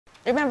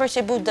Remember,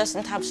 Cebu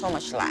doesn't have so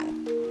much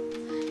land,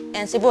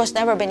 and Cebu has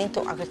never been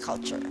into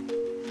agriculture.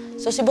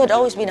 So Cebu had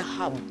always been a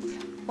hub.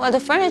 Well,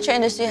 the furniture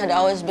industry had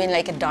always been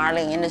like a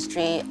darling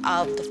industry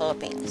of the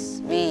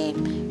Philippines. We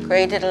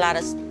created a lot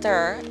of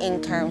stir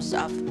in terms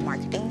of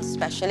marketing,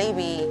 especially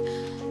we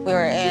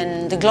were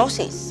in the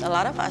glossies. A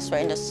lot of us were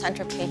in the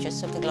center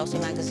pages of the glossy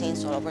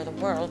magazines all over the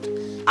world.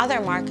 Other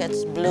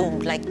markets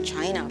bloomed, like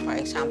China, for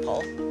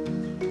example.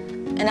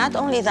 And not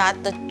only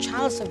that, the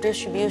channels of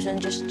distribution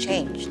just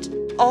changed.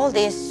 All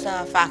these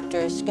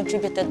factors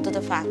contributed to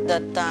the fact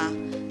that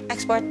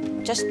export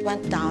just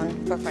went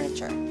down for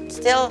furniture.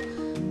 Still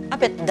a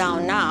bit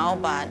down now,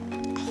 but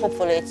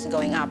hopefully it's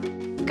going up.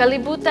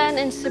 Kalibutan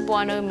in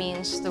Cebuano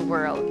means the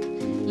world.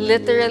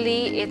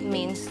 Literally, it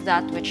means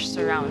that which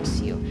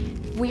surrounds you.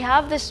 We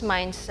have this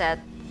mindset,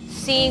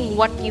 seeing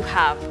what you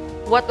have,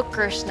 what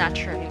occurs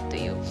naturally to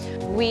you.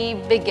 We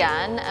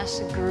began as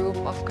a group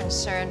of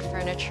concerned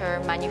furniture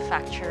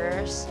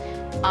manufacturers,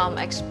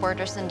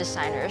 exporters, and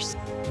designers.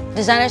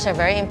 Designers are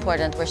very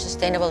important where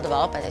sustainable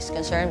development is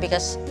concerned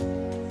because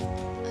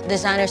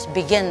designers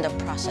begin the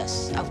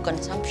process of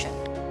consumption.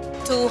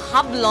 To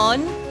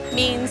hablon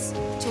means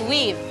to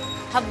weave.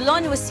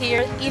 Hablon was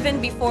here even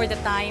before the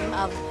time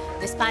of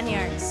the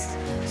Spaniards.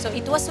 So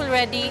it was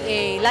already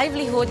a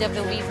livelihood of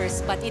the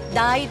weavers, but it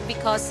died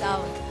because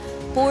of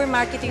poor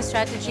marketing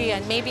strategy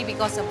and maybe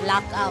because of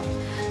lack of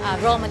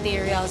raw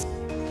materials.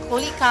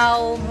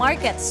 HoliCOW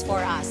markets for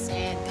us,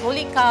 and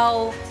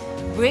HoliCOW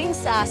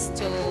brings us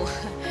to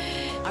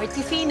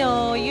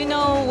Artifino, you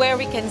know, where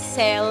we can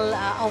sell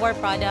our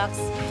products.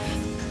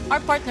 Our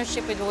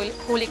partnership with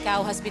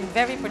HoliCOW has been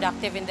very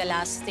productive in the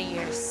last 3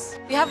 years.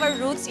 We have our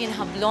roots in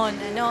Hablon.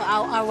 You know,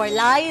 our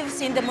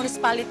lives in the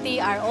municipality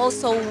are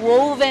also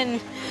woven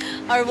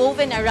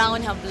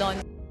around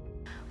Hablon.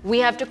 We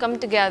have to come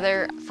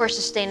together for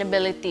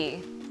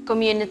sustainability,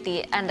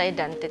 community, and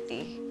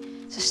identity.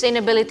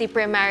 Sustainability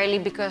primarily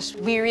because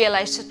we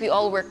realize that we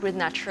all work with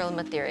natural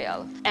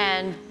material,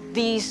 and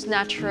these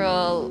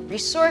natural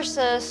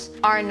resources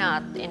are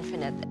not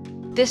infinite.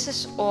 This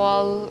is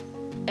all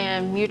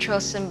a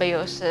mutual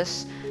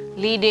symbiosis,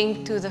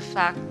 leading to the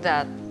fact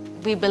that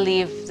we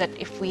believe that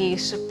if we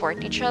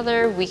support each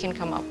other, we can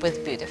come up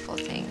with beautiful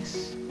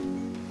things.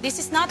 This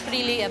is not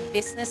really a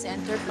business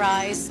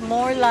enterprise,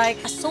 more like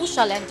a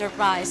social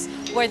enterprise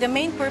where the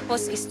main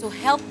purpose is to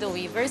help the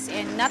weavers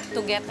and not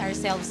to get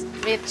ourselves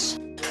rich.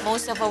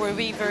 Most of our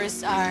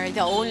weavers are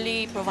the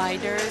only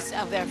providers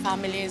of their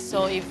families,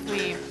 so if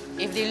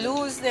they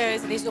lose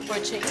this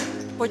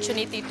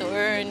opportunity to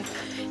earn,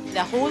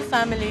 the whole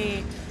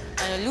family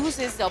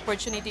loses the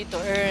opportunity to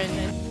earn.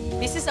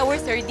 This is our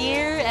 3rd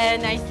year,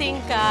 and I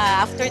think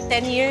after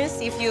 10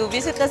 years, if you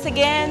visit us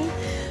again,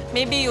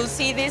 maybe you'll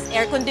see this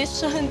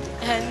air-conditioned,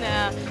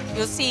 and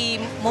you'll see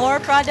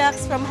more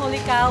products from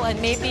HoliCOW, and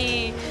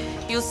maybe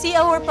you'll see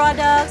our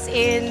products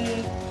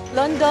in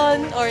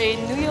London or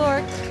in New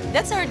York.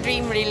 That's our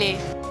dream, really.